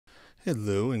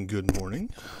Hello and good morning.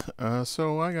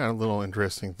 So I got a little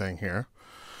interesting thing here.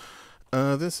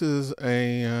 This is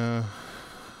a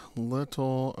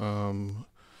little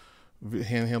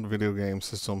handheld video game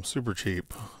system, super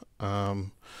cheap.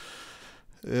 Um,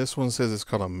 this one says it's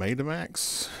called a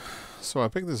Mademax. So I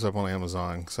picked this up on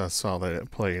Amazon because I saw that it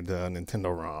played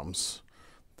Nintendo ROMs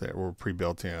that were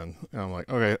pre-built in. And I'm like,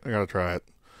 okay, I gotta try it.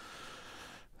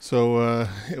 So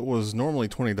it was normally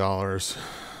 $20.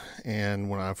 And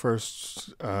when I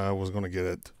first was going to get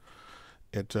it,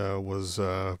 it was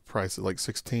priced at like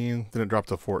 16, then it dropped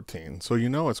to 14. So you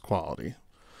know it's quality.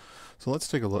 So let's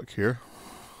take a look here.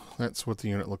 That's what the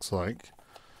unit looks like.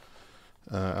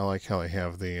 I like how they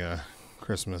have the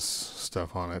Christmas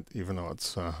stuff on it, even though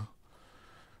it's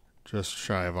just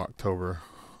shy of October.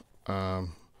 So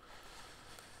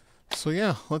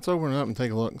yeah, let's open it up and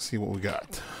take a look and see what we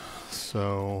got.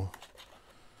 So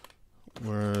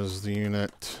where's the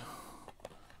unit?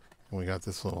 We got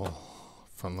this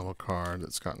fun little card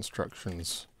that's got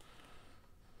instructions,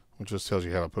 which just tells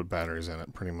you how to put batteries in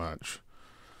it, pretty much.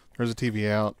 There's a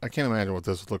TV out. I can't imagine what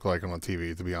this would look like on a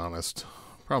TV, to be honest.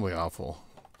 Probably awful.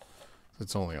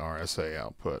 It's only RSA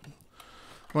output.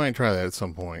 I might try that at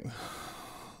some point.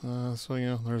 So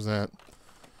yeah, there's that.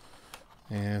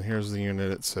 And here's the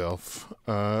unit itself.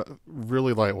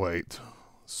 Really lightweight.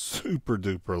 Super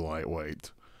duper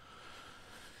lightweight.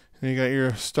 And you got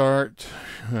your start,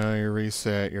 your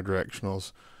reset, your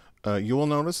directionals. You will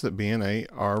notice that B and A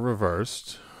are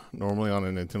reversed. Normally on a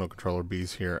Nintendo controller,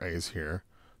 B's here, A's here.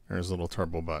 There's a little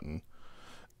turbo button.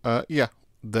 Yeah,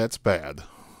 that's bad.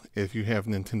 If you have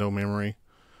Nintendo memory,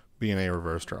 B and A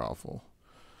reversed are awful.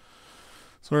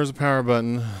 So there's a power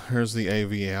button. There's the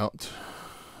AV out.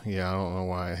 Yeah, I don't know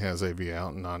why it has AV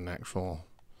out and not an actual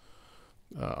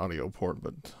audio port,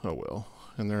 but oh well.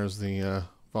 And there's the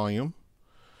volume.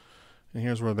 And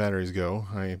here's where the batteries go.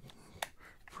 I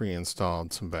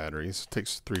pre-installed some batteries. It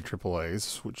takes 3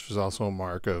 AAAs, which is also a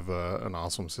mark of an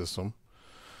awesome system.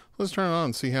 Let's turn it on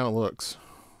and see how it looks.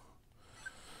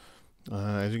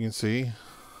 As you can see,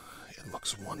 it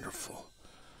looks wonderful.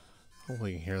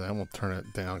 Hopefully you can hear that. I won't turn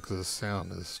it down because the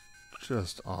sound is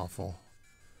just awful.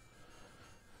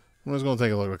 I'm just going to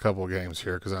take a look at a couple of games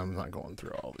here because I'm not going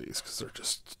through all these because they're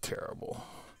just terrible.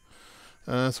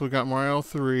 So we got Mario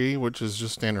 3, which is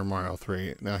just standard Mario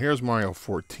 3. Now here's Mario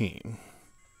 14.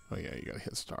 Oh yeah, you gotta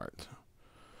hit start.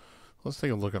 Let's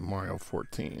take a look at Mario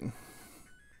 14.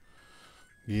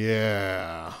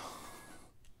 Yeah.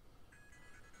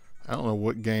 I don't know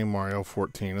what game Mario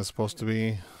 14 is supposed to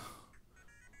be.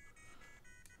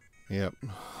 Yep.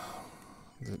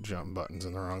 The jump button's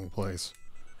in the wrong place.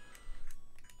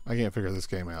 I can't figure this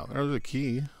game out. There's a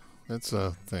key. That's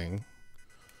a thing.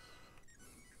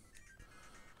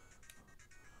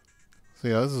 So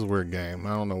yeah, this is a weird game. I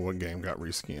don't know what game got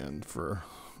reskinned for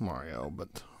Mario,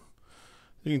 but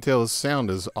you can tell the sound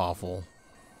is awful.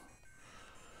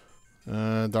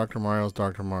 Dr. Mario's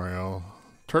Dr. Mario.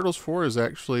 Turtles 4 is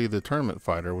actually the Tournament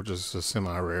Fighter, which is a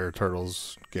semi-rare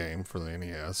Turtles game for the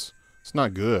NES. It's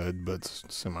not good, but it's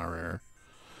semi-rare.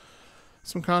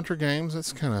 Some Contra games.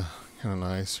 That's kind of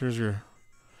nice. Here's your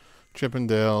Chip and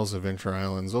Dale's, Adventure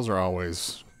Islands. Those are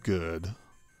always good.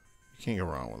 You can't go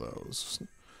wrong with those.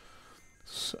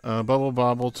 Bubble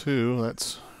Bobble 2,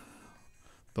 that's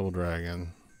Double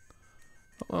Dragon.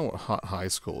 I don't know what Hot High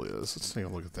School is. Let's take a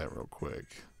look at that real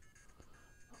quick.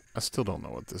 I still don't know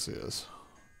what this is.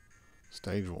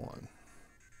 Stage 1.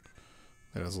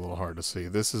 That is a little hard to see.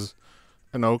 This is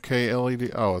an okay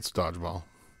LED. Oh, it's Dodgeball.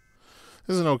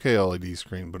 This is an okay LED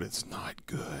screen, but it's not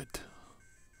good.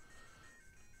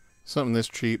 Something this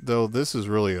cheap, though, this is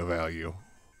really a value.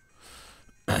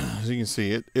 As you can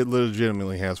see, it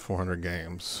legitimately has 400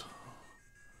 games.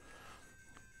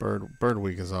 Bird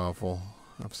Week is awful.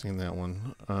 I've seen that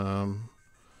one.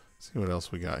 See what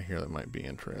else we got here that might be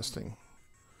interesting.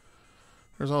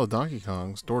 There's all the Donkey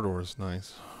Kongs. Door's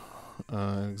nice.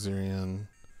 Xerion.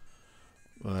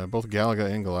 Both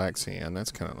Galaga and Galaxian.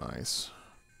 That's kind of nice.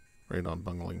 Raid on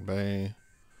Bungling Bay.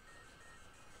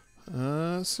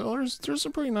 So there's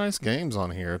some pretty nice games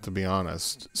on here, to be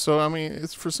honest. So I mean,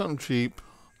 it's for something cheap.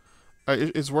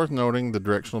 It's worth noting the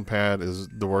directional pad is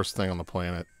the worst thing on the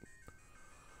planet.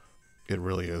 It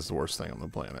really is the worst thing on the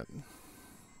planet.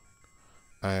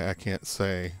 I can't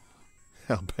say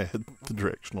how bad the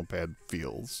directional pad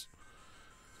feels.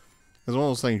 It's one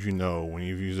of those things you know when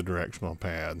you've used a directional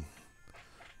pad.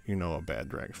 You know a bad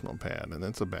directional pad, and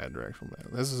it's a bad directional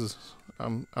pad. This is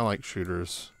I like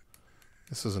shooters.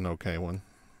 This is an okay one.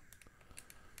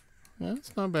 Yeah,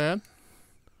 it's not bad.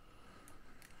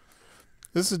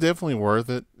 This is definitely worth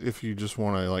it if you just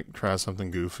want to like try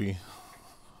something goofy.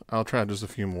 I'll try just a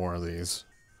few more of these.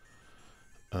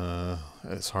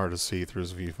 It's hard to see through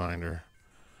this viewfinder.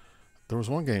 There was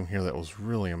one game here that was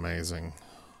really amazing.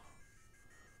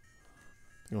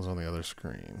 I think it was on the other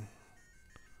screen.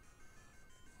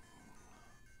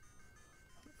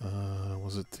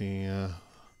 Was it the...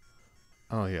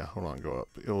 oh yeah, hold on, go up.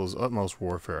 It was Utmost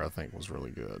Warfare, I think, was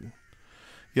really good.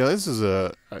 Yeah, this is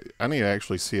a... I need to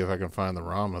actually see if I can find the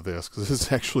ROM of this, because this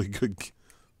is actually good. This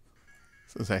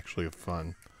is actually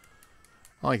fun.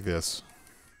 I like this.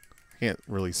 I can't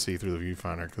really see through the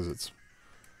viewfinder because it's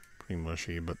pretty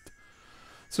mushy, but...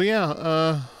 So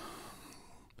yeah,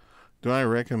 do I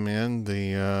recommend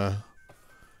the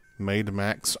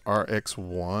Mademax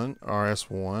RS-1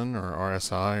 or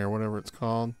RSI or whatever it's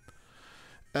called?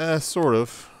 Sort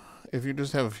of. If you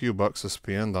just have a few bucks to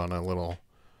spend on a little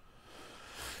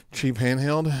cheap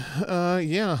handheld,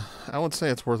 yeah, I would say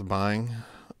it's worth buying.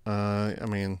 I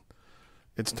mean,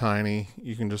 it's tiny.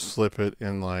 You can just slip it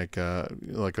in like a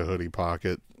hoodie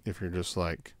pocket if you're just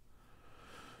like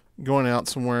going out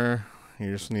somewhere.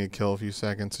 You just need to kill a few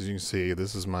seconds. As you can see,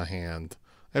 this is my hand.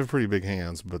 I have pretty big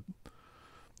hands, but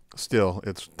still,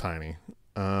 it's tiny.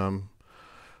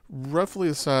 Roughly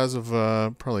the size of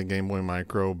probably Game Boy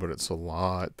Micro, but it's a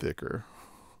lot thicker.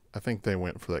 I think they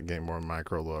went for that Game Boy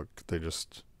Micro look. They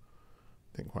just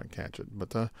didn't quite catch it.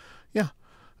 But yeah,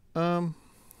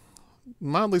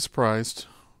 mildly surprised.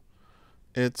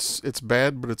 It's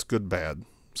bad, but it's good bad.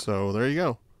 So there you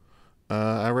go.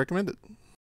 I recommend it.